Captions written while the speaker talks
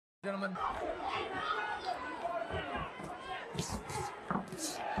gentlemen.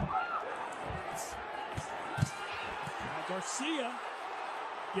 Now Garcia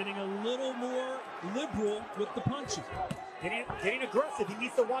getting a little more liberal with the punches. Getting aggressive. He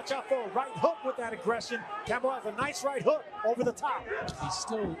needs to watch out for a right hook with that aggression. Campbell has a nice right hook over the top. He's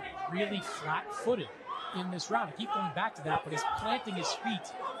still really flat-footed in this round. I keep going back to that, but he's planting his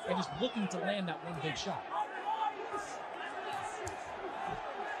feet and just looking to land that one big shot.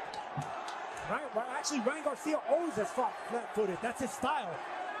 Actually, Ryan Garcia always has fought flat-footed. That's his style.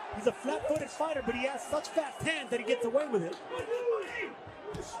 He's a flat-footed fighter, but he has such fast hands that he gets away with it.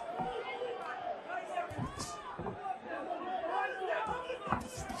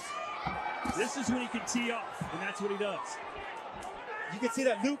 This is when he can tee off, and that's what he does. You can see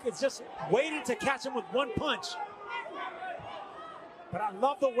that Luke is just waiting to catch him with one punch. But I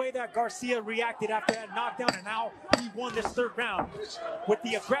love the way that Garcia reacted after that knockdown, and now he won this third round. With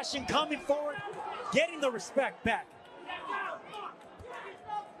the aggression coming forward, getting the respect back.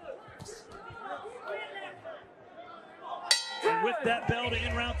 And with that bell to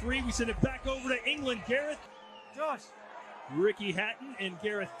end round 3, we send it back over to England. Gareth, Josh, Ricky Hatton, and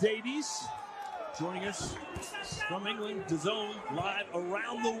Gareth Davies joining us from England. DAZN live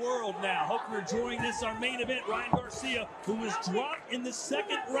around the world now. Hope you're enjoying this. Our main event, Ryan Garcia, who was dropped in the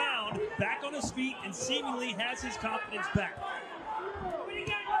second round, back on his feet and seemingly has his confidence back.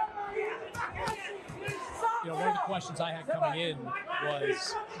 You know, one of the questions I had coming in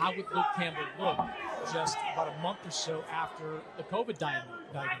was, how would Luke Campbell look just about a month or so after the COVID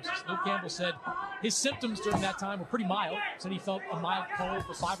diagnosis? Luke Campbell said his symptoms during that time were pretty mild. Said he felt a mild cold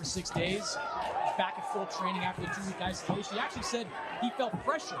for 5 or 6 days. Back at full training after the 2-week isolation. He actually said he felt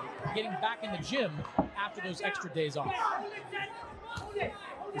pressure getting back in the gym after those extra days off.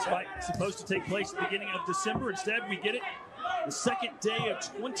 This fight is supposed to take place at the beginning of December. Instead, we get it the second day of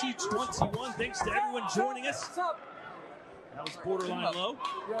 2021. Thanks to everyone joining us. That was borderline low.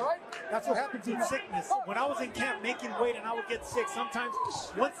 You all right? That's what happens in sickness. When I was in camp making weight and I would get sick, sometimes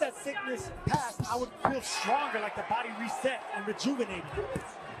once that sickness passed, I would feel stronger, like the body reset and rejuvenated.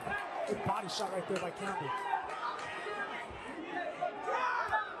 Good body shot right there by Campbell.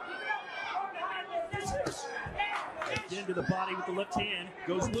 Again to the body with the left hand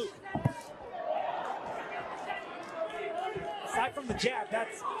goes Luke. Aside from the jab,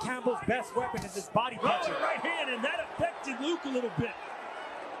 that's Campbell's best weapon is his body punching. Right hand, and that affected Luke a little bit.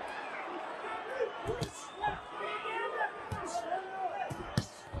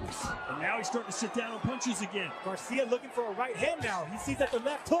 And now he's starting to sit down on punches again. Garcia looking for a right hand now. He sees that the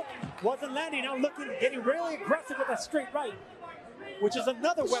left hook wasn't landing. Now getting really aggressive with that straight right, which is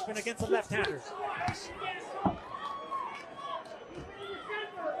another weapon against a left-hander.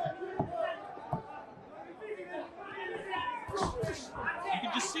 You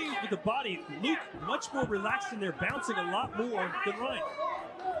can just see with the body, Luke much more relaxed in there, bouncing a lot more than Ryan.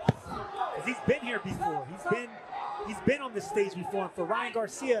 He's been here before. He's been on this stage before. And for Ryan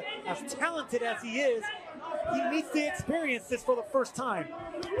Garcia, as talented as he is, he needs to experience this for the first time.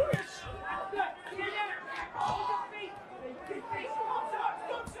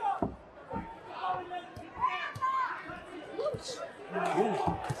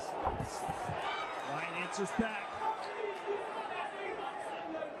 Ryan answers back.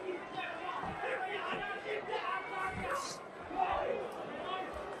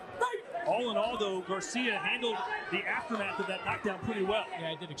 All in all, though, Garcia handled the aftermath of that knockdown pretty well. Yeah,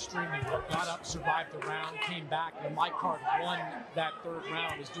 he did extremely well. Got up, survived the round, came back, and my card won that third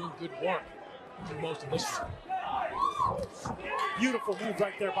round. Is doing good work through most of this round. Beautiful move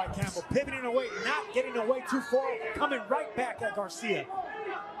right there by Campbell. Pivoting away, not getting away too far, coming right back at Garcia.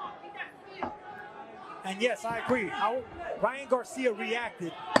 And yes, I agree. How Ryan Garcia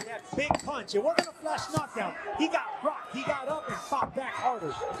reacted to that big punch. It wasn't a flash knockdown. He got rocked. He got up and fought back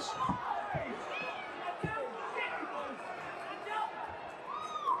harder.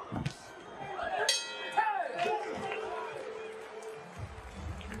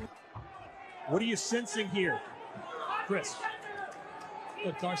 What are you sensing here, Chris?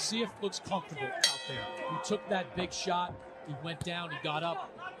 Look, Garcia looks comfortable out there. He took that big shot. He went down. He got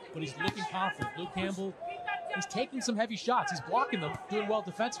up. But he's looking confident. Luke Campbell, he's taking some heavy shots. He's blocking them, doing well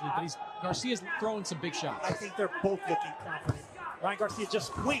defensively, but Garcia's throwing some big shots. I think they're both looking confident. Ryan Garcia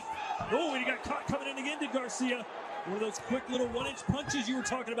just winked. Oh, and he got caught coming in again to Garcia. One of those quick little 1-inch punches you were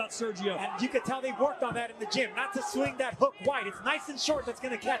talking about, Sergio. And you can tell they worked on that in the gym, not to swing that hook wide. It's nice and short that's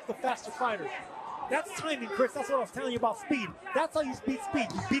going to catch the faster fighter. That's timing, Chris. That's what I was telling you about speed. That's how you beat speed.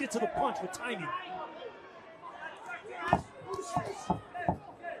 You beat it to the punch with timing.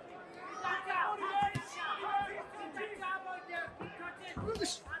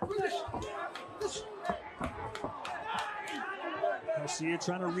 Garcia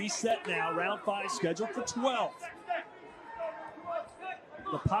trying to reset now. Round 5 scheduled for 12.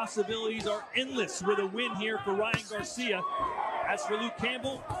 The possibilities are endless with a win here for Ryan Garcia. As for Luke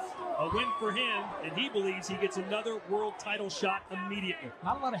Campbell, a win for him, and he believes he gets another world title shot immediately.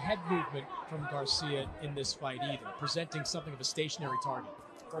 Not a lot of head movement from Garcia in this fight either, presenting something of a stationary target.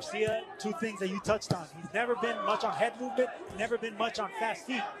 Garcia, 2 things that you touched on. He's never been much on head movement, never been much on fast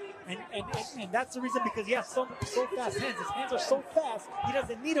feet. And that's the reason, because he has so fast hands. His hands are so fast, he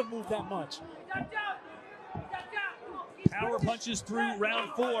doesn't need to move that much. Power punches through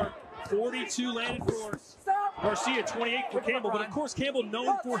round 4. 42 landed for Garcia, 28 for Campbell. But of course, Campbell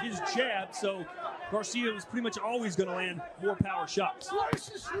known for his jab, so Garcia was pretty much always going to land more power shots.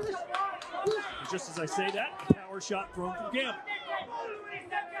 And just as I say that, a power shot thrown from Campbell.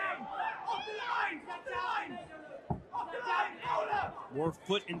 More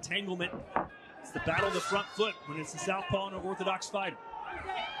foot entanglement. It's the battle of the front foot when it's a southpaw and an orthodox fighter.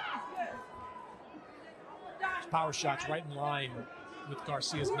 Power shots right in line with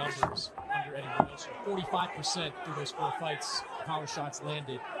Garcia's numbers under Eddie Reynoso. 45% through those 4 fights, power shots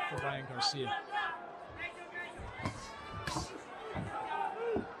landed for Ryan Garcia.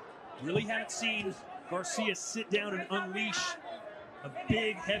 Really haven't seen Garcia sit down and unleash a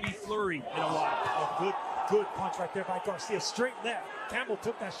big, heavy flurry in a while. Oh, good punch right there by Garcia. Straight left. Campbell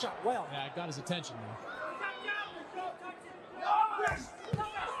took that shot well. Yeah, it got his attention though.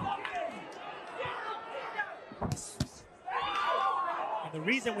 And the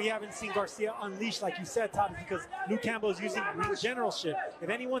reason we haven't seen Garcia unleash, like you said, Todd, is because Luke Campbell is using ring generalship. If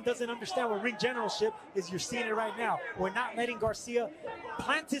anyone doesn't understand what ring generalship is, you're seeing it right now. We're not letting Garcia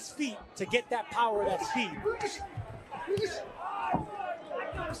plant his feet to get that power, that speed.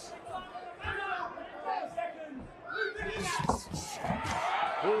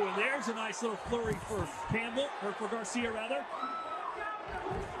 Oh, and there's a nice little flurry for Campbell, or for Garcia rather.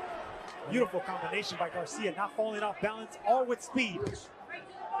 Beautiful combination by Garcia, not falling off balance, all with speed.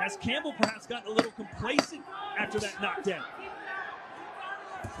 Has Campbell perhaps gotten a little complacent after that knockdown?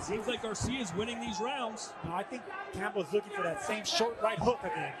 Seems like Garcia is winning these rounds. No, I think Campbell's looking for that same short right hook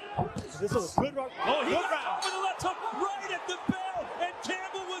again. So this was a good round. Oh, he got round with a left hook right at the bell, and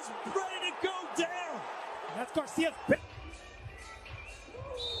Campbell was ready to go down. And that's Garcia's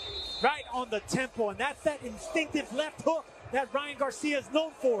right on the tempo, and that's that instinctive left hook that Ryan Garcia is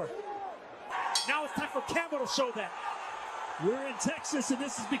known for. Now it's time for Campbell to show that. We're in Texas, and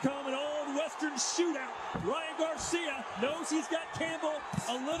this has become an old Western shootout. Ryan Garcia knows he's got Campbell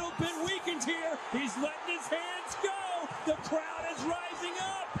a little bit weakened here. He's letting his hands go. The crowd is rising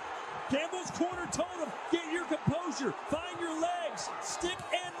up. Campbell's corner told him, get your composure, find your legs, stick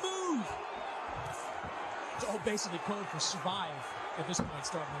and move. It's all basically code for survive at this point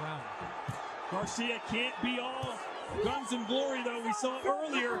starting the round. Garcia can't be all guns and glory, though. We saw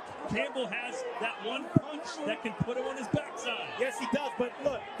earlier, Campbell has that one punch that can put him on his backside. Yes, he does, but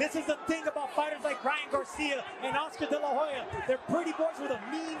look, this is the thing about fighters like Ryan Garcia and Oscar De La Hoya. They're pretty boys with a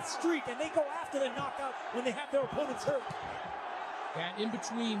mean streak, and they go after the knockout when they have their opponents hurt. And in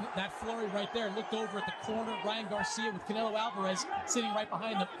between that flurry right there, looked over at the corner, Ryan Garcia with Canelo Alvarez sitting right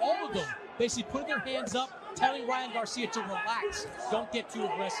behind them. All of them basically putting their hands up, telling Ryan Garcia to relax, don't get too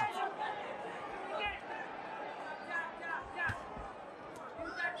aggressive.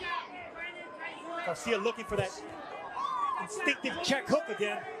 Garcia looking for that instinctive check hook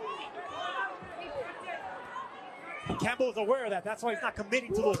again. And Campbell is aware of that. That's why he's not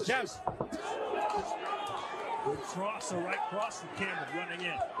committing to those jabs. Good cross, a right cross from Campbell running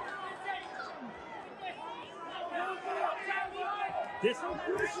in.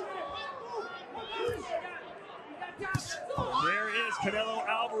 There is Canelo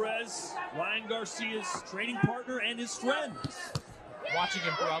Alvarez, Ryan Garcia's training partner and his friend. Watching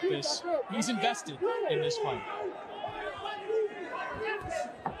him throughout this, he's invested in this fight.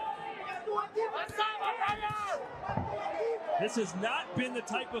 This has not been the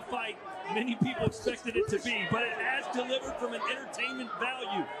type of fight many people expected it to be, but it has delivered from an entertainment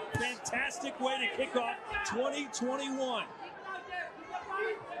value. Fantastic way to kick off 2021.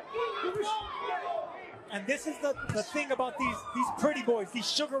 And this is the thing about these pretty boys, these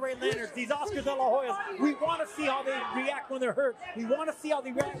Sugar Ray Leonards, these Oscar De La Hoyas. We want to see how they react when they're hurt. We want to see how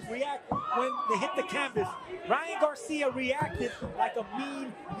they react when they hit the canvas. Ryan Garcia reacted like a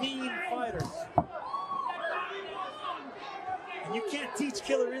mean fighter. And you can't teach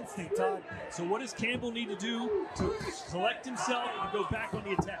killer instinct, Todd. So what does Campbell need to do to collect himself and go back on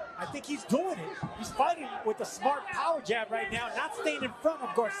the attack? I think he's doing it. He's fighting with a smart power jab right now, not staying in front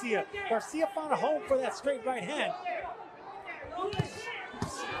of Garcia. Garcia found a home for that straight right hand.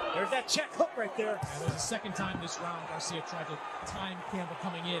 that check hook right there. And it was the second time this round Garcia tried to time Campbell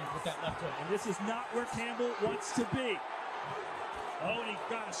coming in with that left hook. And this is not where Campbell wants to be. Oh, and he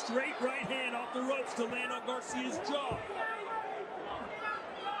got a straight right hand off the ropes to land on Garcia's jaw.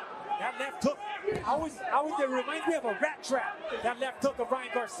 That left hook, it reminds me of a rat trap, that left hook of Ryan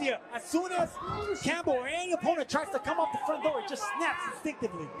Garcia. As soon as Campbell or any opponent tries to come up the front door, it just snaps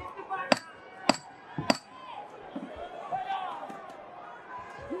instinctively.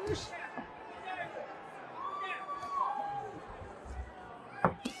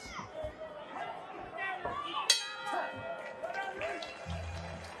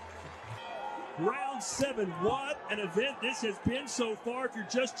 Round 7, what an event this has been so far. If you're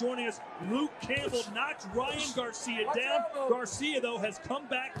just joining us, Luke Campbell knocked Ryan Garcia down. Garcia, though, has come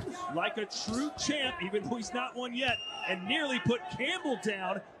back like a true champ, even though he's not one yet, and nearly put Campbell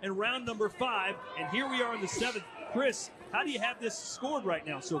down in round number 5. And here we are in the 7th. Chris, how do you have this scored right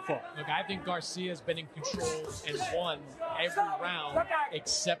now so far? Look, I think Garcia's been in control and won every round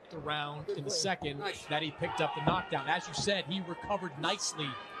except the round in the second that he picked up the knockdown. As you said, he recovered nicely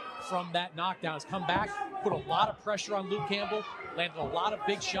from that knockdown. Has come back, put a lot of pressure on Luke Campbell, landed a lot of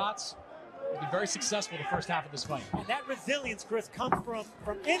big shots. He's been very successful the first half of this fight. And that resilience, Chris, comes from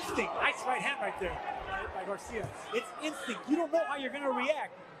instinct. Nice right hand right there by Garcia. It's instinct. You don't know how you're going to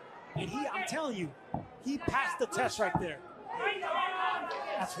react. And I'm telling you, he passed the test right there.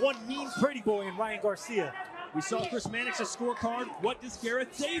 That's one mean pretty boy in Ryan Garcia. We saw Chris Mannix's scorecard. What does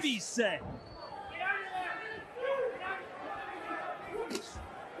Gareth Davies say?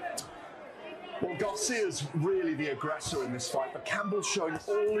 Well, Garcia's really the aggressor in this fight, but Campbell's shown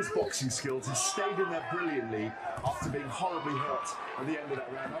all his boxing skills. He stayed in there brilliantly after being horribly hurt at the end of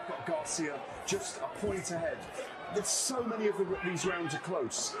that round. I've got Garcia just a point ahead. There's so many of these rounds are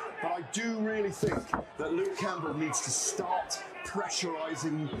close, but I do really think that Luke Campbell needs to start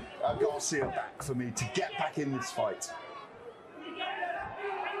pressurizing Garcia back for me to get back in this fight.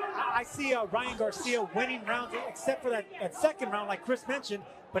 I see Ryan Garcia winning rounds, except for that second round, like Chris mentioned.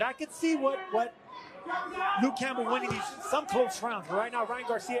 But I could see what Luke Campbell winning some close rounds. But right now, Ryan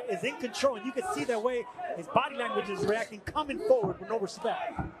Garcia is in control, and you can see the way his body language is reacting, coming forward with no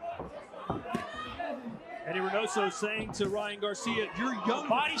respect. Eddie Reynoso saying to Ryan Garcia, "You're young."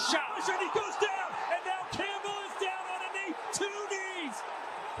 Body shot. And he goes down, and now Campbell is down on a knee, 2 knees.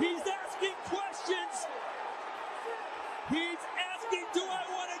 He's asking questions. He's asking, "Do I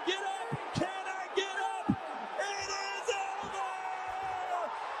want to get up? Can I get up?" It is over.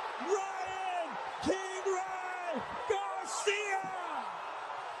 Ryan King Ryan Garcia.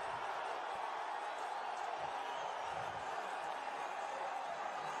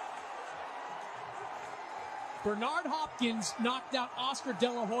 Bernard Hopkins knocked out Oscar De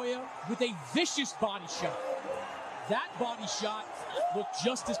La Hoya with a vicious body shot. That body shot looked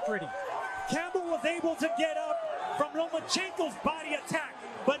just as pretty. Campbell was able to get up from Lomachenko's body attack,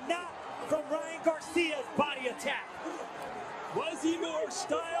 but not from Ryan Garcia's body attack. Was he more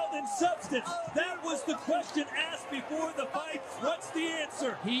style than substance? That was the question asked before the fight. What's the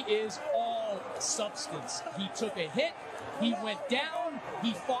answer? He is all substance. He took a hit, he went down,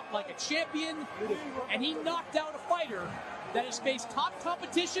 he fought like a champion, and he knocked out a fighter that has faced top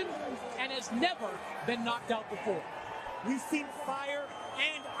competition and has never been knocked out before. We've seen fire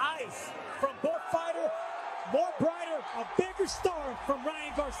and ice from both fighters. More brighter, a bigger star from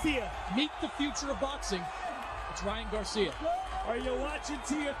Ryan Garcia. Meet the future of boxing. It's Ryan Garcia. Are you watching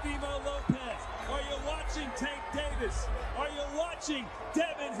Teofimo Lopez? Are you watching Tank Davis? Are you watching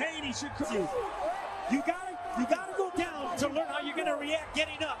Devin Haney? You gotta go down to learn how you're gonna react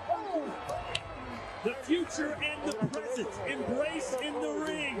getting up. The future and the present embrace in the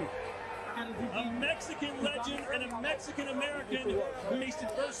ring. A Mexican legend and a Mexican-American who faced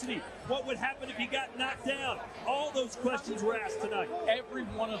adversity. What would happen if he got knocked down? All those questions were asked tonight. Every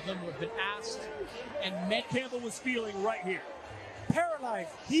one of them have been asked, and Campbell was feeling right here.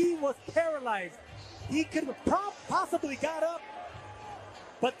 Paralyzed. He was paralyzed. He could have possibly got up,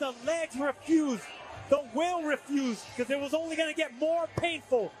 but the legs refused. The will refused, because it was only going to get more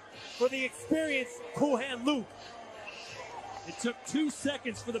painful for the experienced cool hand Luke. It took 2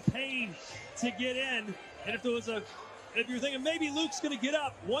 seconds for the pain to get in. And if you're thinking maybe Luke's going to get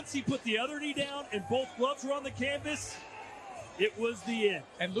up, once he put the other knee down and both gloves were on the canvas, it was the end.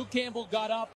 And Luke Campbell got up